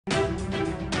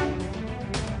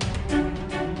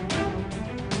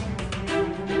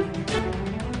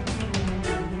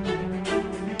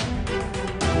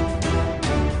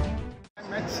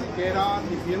am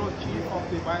the Bureau Chief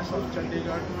of the Vice of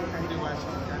Chandigarh and the Vice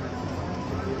of Canada.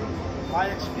 My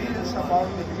experience about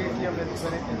the KTM is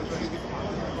very interesting.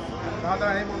 Rather,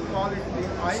 I would call it the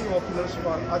eye-openers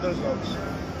for others also.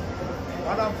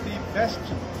 One of the best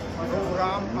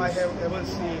program I have ever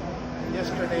seen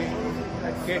yesterday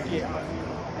at KTM.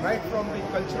 Right from the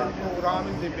cultural program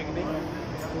in the beginning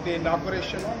to the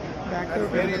inauguration and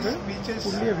various speeches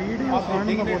of the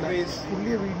dignitaries,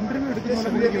 this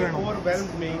really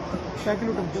overwhelmed me to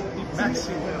the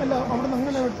maximum.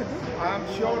 I am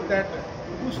sure that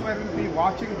whosoever will be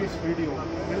watching this video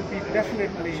will be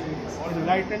definitely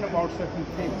enlightened about certain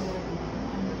things.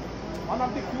 One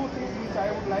of the few things which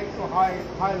I would like to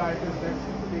highlight is that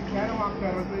the KTM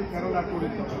Kerala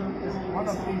Tourism is one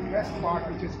of the best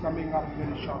part which is coming up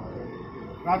very shortly.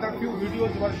 Rather few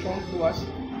videos were shown to us.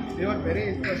 They were very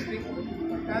interesting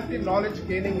and the knowledge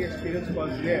gaining experience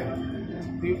was there.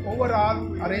 The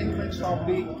overall arrangements of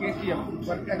the KTM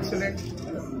were excellent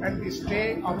and the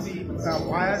stay of the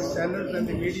buyer sellers and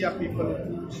the media people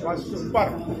was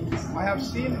superb. I have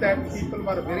seen that people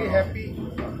were very happy.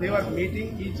 They were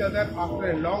meeting each other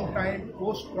after a long time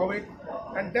post-COVID,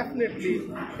 and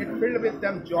definitely it filled with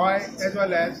them joy as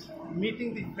well as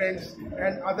meeting the friends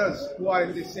and others who are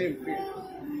in the same field.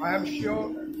 I am sure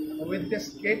with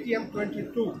this KTM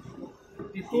 22,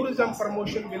 the tourism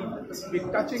promotion will be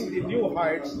touching the new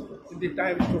heights in the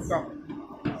times to come.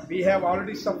 We have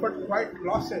already suffered quite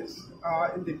losses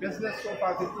in the business so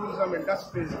far the tourism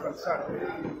industry is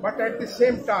concerned. But at the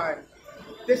same time,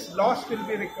 this loss will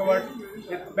be recovered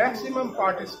with maximum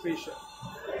participation.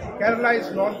 Kerala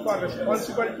is known for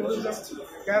responsible tourism.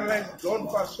 Kerala is known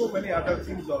for so many other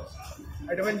things also.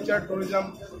 Adventure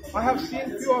tourism. I have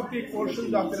seen few of the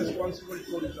portions of the responsible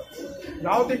tourism.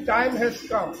 Now the time has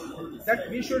come that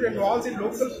we should involve the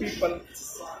local people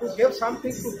to give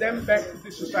something to them back to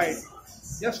the society.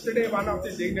 Yesterday one of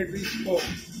the dignitaries spoke.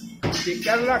 The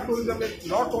Kerala tourism is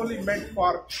not only meant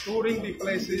for touring the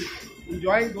places,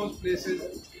 enjoying those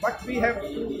places, but we have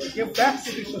to give back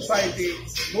to the society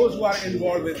those who are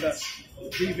involved with us.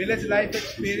 The village life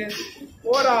experience,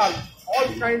 overall,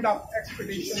 all kind of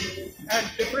expeditions and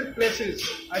different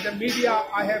places. As a media,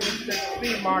 I have visited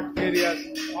 3 marked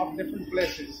areas of different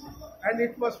places. And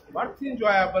it was worth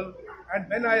enjoyable. And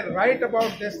when I write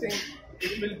about this thing,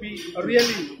 it will be a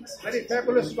really very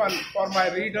fabulous one for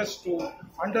my readers to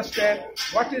understand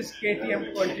what is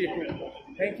KTM 22.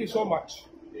 Thank you so much.